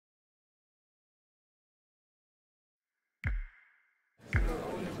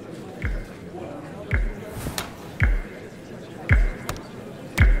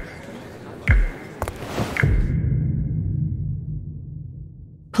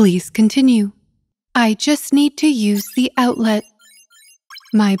Please continue. I just need to use the outlet.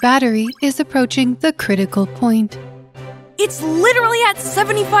 My battery is approaching the critical point. It's literally at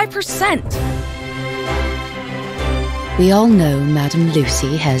 75%! We all know Madame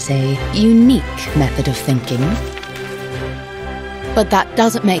Lucy has a unique method of thinking. But that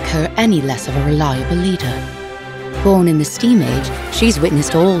doesn't make her any less of a reliable leader. Born in the Steam Age, she's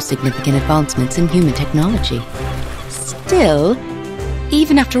witnessed all significant advancements in human technology. Still,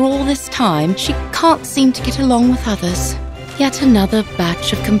 even after all this time, she can't seem to get along with others. Yet another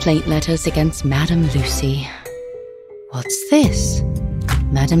batch of complaint letters against Madame Lucy. What's this?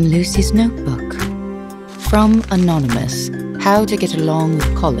 Madame Lucy's notebook. From Anonymous, How to Get Along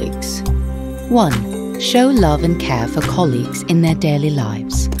with Colleagues. 1. Show love and care for colleagues in their daily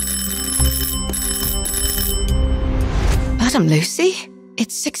lives. Madame Lucy?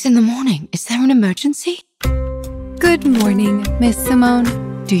 It's 6 in the morning. Is there an emergency? Good morning, Miss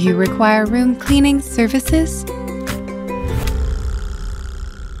Simone. Do you require room cleaning services?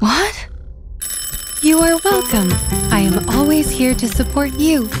 What? You are welcome. I am always here to support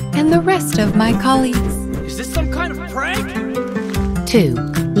you and the rest of my colleagues. Is this some kind of prank? 2.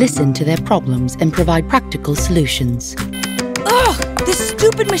 Listen to their problems and provide practical solutions. Ugh! This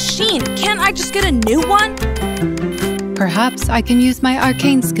stupid machine! Can't I just get a new one? Perhaps I can use my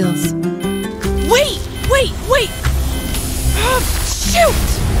arcane skills. Wait! Shoot!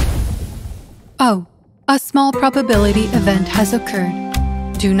 Oh, a small probability event has occurred.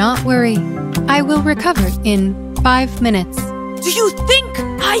 Do not worry. I will recover in 5 minutes. Do you think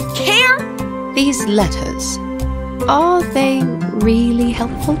I care? These letters, are they really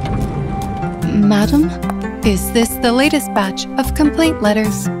helpful? Madam? Is this the latest batch of complaint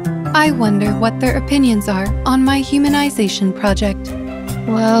letters? I wonder what their opinions are on my humanization project.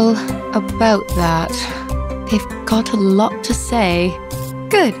 Well, about that, they've got a lot to say.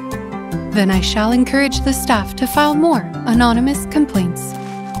 Good. Then I shall encourage the staff to file more anonymous complaints.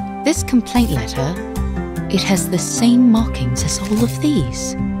 This complaint letter, it has the same markings as all of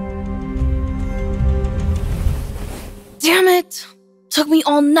these. Damn it! Took me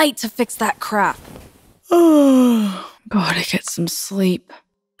all night to fix that crap. Oh, gotta get some sleep.